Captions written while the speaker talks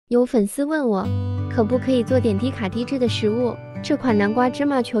有粉丝问我，可不可以做点低卡低脂的食物？这款南瓜芝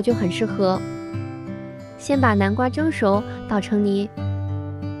麻球就很适合。先把南瓜蒸熟，捣成泥，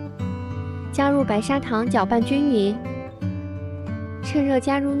加入白砂糖，搅拌均匀。趁热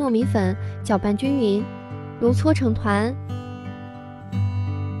加入糯米粉，搅拌均匀，揉搓成团。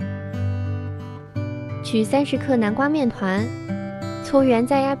取30克南瓜面团，搓圆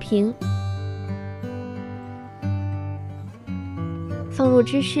再压平，放入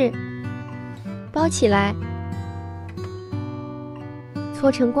芝士，包起来，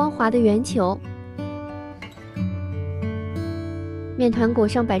搓成光滑的圆球。面团裹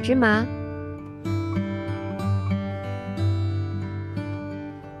上白芝麻，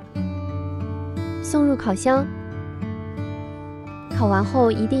送入烤箱。烤完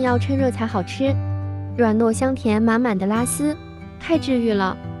后一定要趁热才好吃，软糯香甜满满的拉丝，太治愈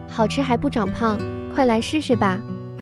了，好吃还不长胖，快来试试吧！